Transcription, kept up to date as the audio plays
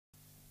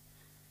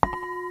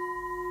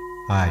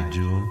Hi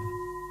June,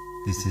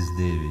 this is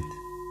David.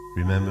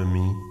 Remember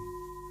me?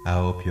 I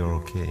hope you're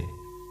okay.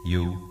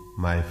 You,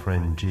 my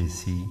friend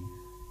JC,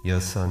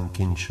 your son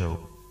Kinsho,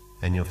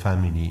 and your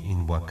family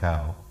in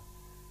Buakhao.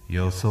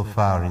 You're so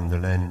far in the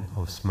land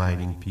of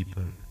smiling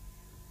people.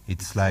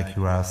 It's like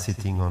you are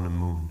sitting on the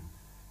moon.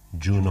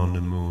 June on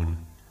the moon,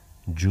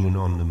 June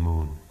on the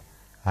moon.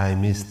 I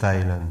miss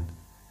Thailand,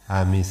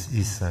 I miss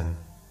Isan,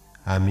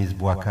 I miss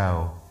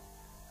Buakhao.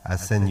 I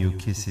send you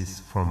kisses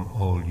from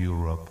all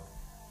Europe.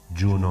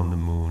 June on the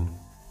moon,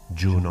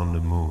 June on the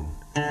moon.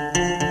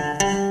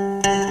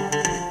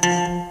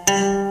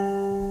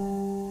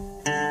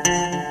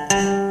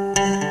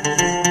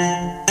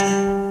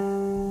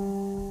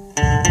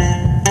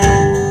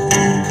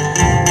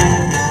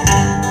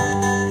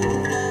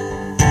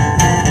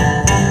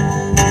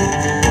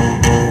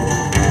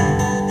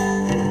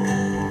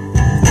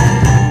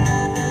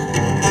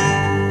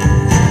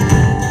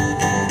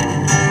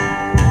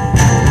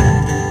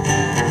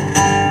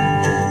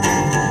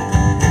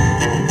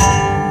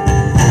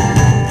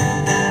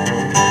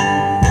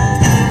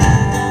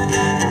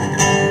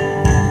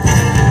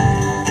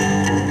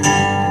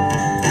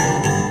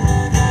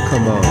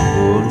 Come on,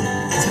 Boon.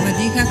 สวัส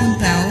ดีค่ะคุณ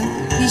แป๋ว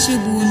พี่ชื่อ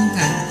บูน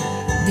ค่ะ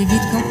เดวิ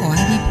ดเขาขอใ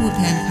ห้พี่พูดแ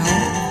ทนเขา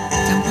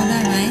จำเขาได้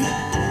ไหม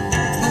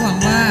ก็หวัง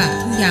ว่า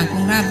ทุกอย่างค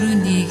งราบรื่น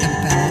ดีกับ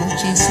แป๋ว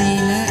เจซี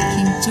และ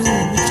คิงจู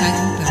ลูกชายข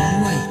องแป๋ว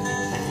ด้วย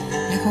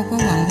และเขาก็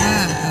หวังว่า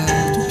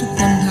ทุกๆค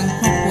นทางค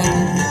รอบครัวข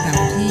องคุณแป๋ว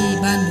ที่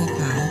บ้านบัว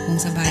ขาวคง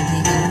สบายดี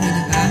กันด้วย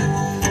นะคะ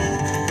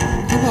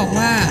เขาบอก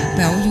ว่าแ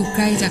ป๋วอยู่ไก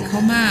ลจากเขา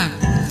มาก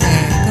แต่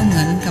ก็เหมื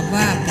อนกับ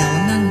ว่าแป๋ว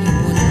นั่งอยู่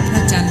บนพร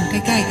ะจันทร์ใก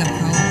ล้ๆกับเ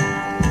ขา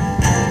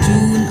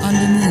June on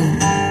the moon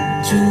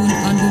June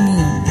on the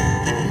moon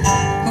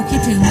เขาคิด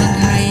ถึงเมือง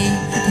ไทย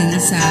คิดถึง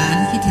อีสาน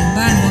คิดถึง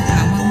บ้านบัวข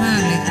าวมา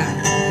กๆเลยค่ะ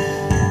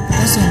เข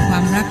าส่งควา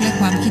มรักและ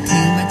ความคิดถึ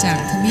งมาจาก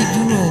ทวีป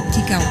ยุโรป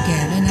ที่เก่าแก่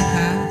ด้วยนะค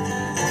ะ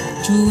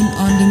June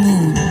on the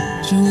moon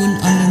June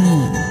on the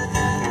moon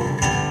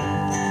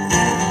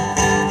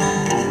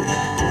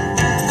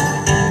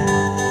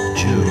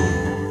June,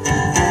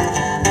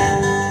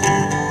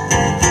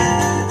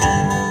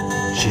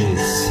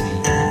 JC,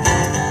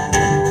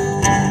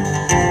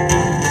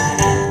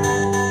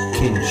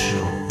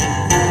 Kinsho,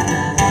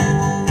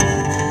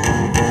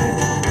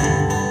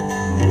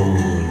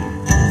 Moon,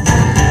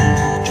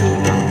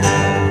 June on the,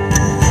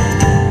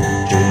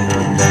 June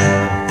on the,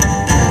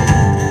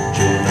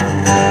 June on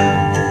the,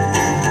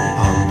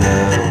 on the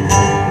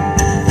moon,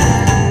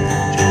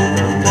 June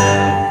on the,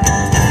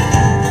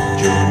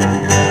 June on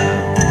the,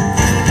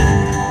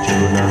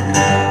 June on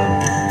the,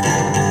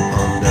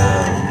 on the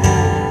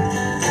moon.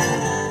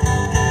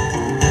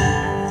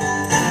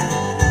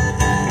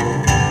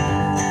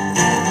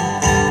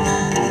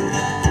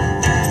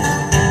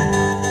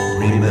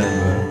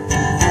 Remember,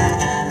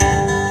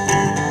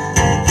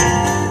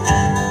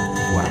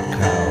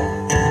 Buakhao,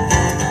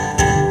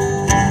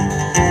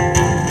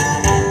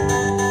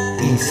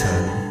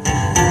 Isan,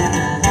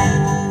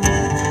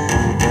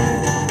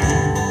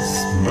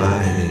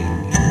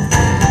 smiling,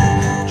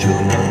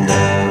 June on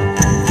the,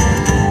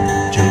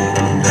 June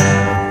on the,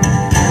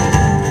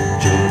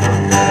 June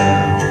on the,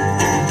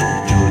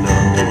 June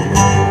on the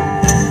moon,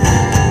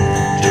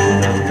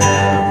 June on the,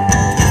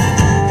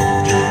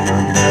 June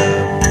on the,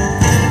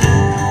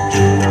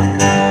 June on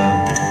the,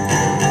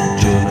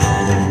 June on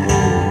the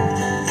moon,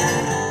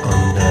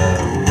 on the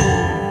moon.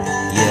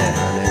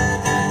 Yeah, Anette.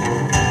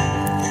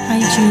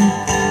 Hei June,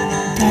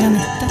 det er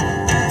Anette.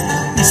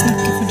 Jeg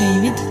snakker for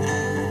David.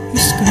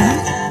 Husker du meg?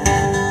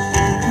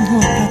 Han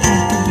håper at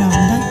alt er bra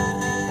med deg.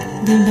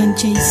 Din venn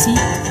JC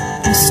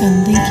og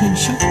sønnen din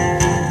Kinsho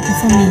og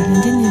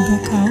familien din i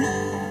Buakhao.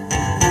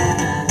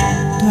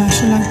 Du er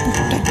så langt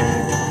borte.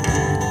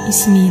 I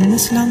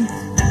smilenes land.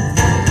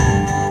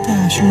 Det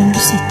er som om du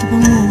sitter på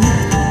månen.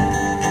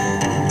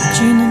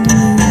 June on the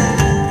moon,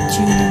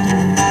 June on the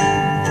moon.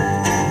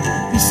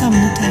 Vi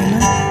savner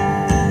Thailand.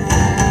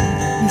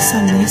 Vi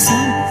savner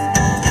Isan.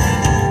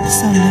 Vi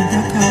savner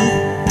Buakhao.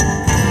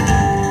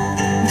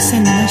 Vi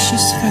sender deg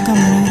kyss fra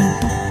gamle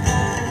Europa.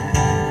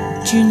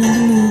 June on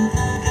the moon,